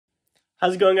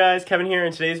How's it going, guys? Kevin here.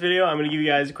 In today's video, I'm going to give you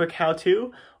guys a quick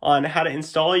how-to on how to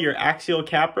install your Axial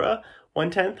Capra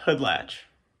 1/10 hood latch.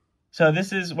 So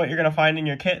this is what you're going to find in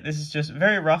your kit. This is just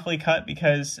very roughly cut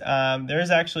because there is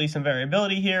actually some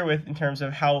variability here in terms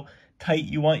of how tight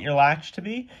you want your latch to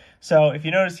be. So if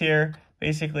you notice here,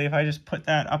 basically if I just put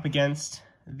that up against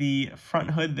the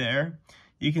front hood there,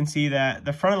 you can see that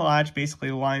the front of the latch basically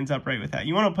lines up right with that.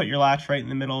 You want to put your latch right in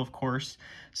the middle, of course.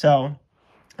 So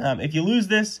if you lose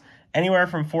this, anywhere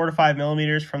from 4 to 5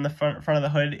 millimeters from the front of the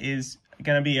hood is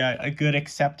going to be a good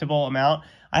acceptable amount.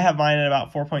 I have mine at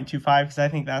about 4.25 because I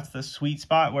think that's the sweet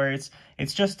spot where it's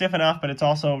just stiff enough, but it's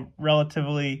also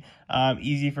relatively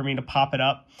easy for me to pop it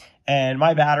up. And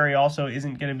my battery also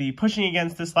isn't going to be pushing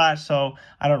against this latch, so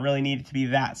I don't really need it to be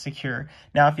that secure.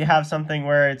 Now, if you have something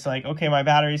where it's like, okay, my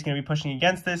battery is going to be pushing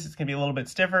against this, it's going to be a little bit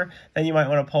stiffer, then you might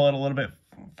want to pull it a little bit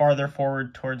farther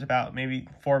forward towards about maybe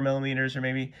 4 millimeters or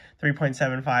maybe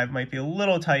 3.75 might be a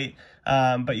little tight,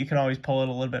 but you can always pull it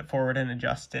a little bit forward and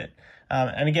adjust it.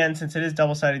 And again, since it is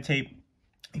double-sided tape,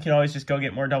 you can always just go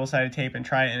get more double-sided tape and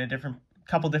try it in a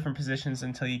couple different positions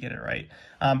until you get it right.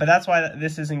 But that's why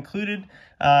this is included,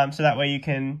 so that way you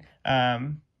can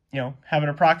have an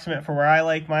approximate for where I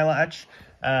like my latch,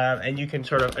 and you can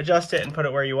sort of adjust it and put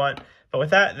it where you want. But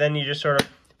with that, then you just sort of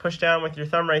push down with your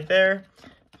thumb right there.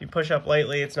 If you push up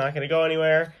lightly, it's not going to go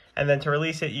anywhere. And then to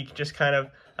release it, you just kind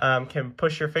of can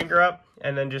push your finger up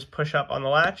and then just push up on the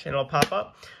latch and it'll pop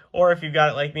up. Or if you've got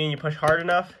it like me and you push hard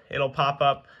enough, it'll pop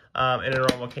up in a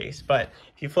normal case. But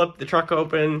if you flip the truck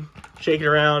open, shake it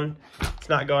around, it's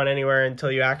not going anywhere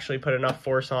until you actually put enough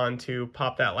force on to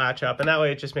pop that latch up. And that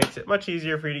way it just makes it much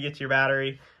easier for you to get to your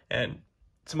battery, and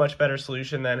it's a much better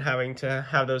solution than having to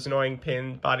have those annoying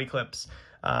pin body clips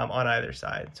on either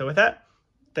side. So with that,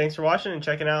 thanks for watching and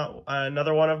checking out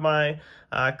another one of my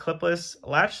clipless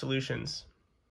latch solutions.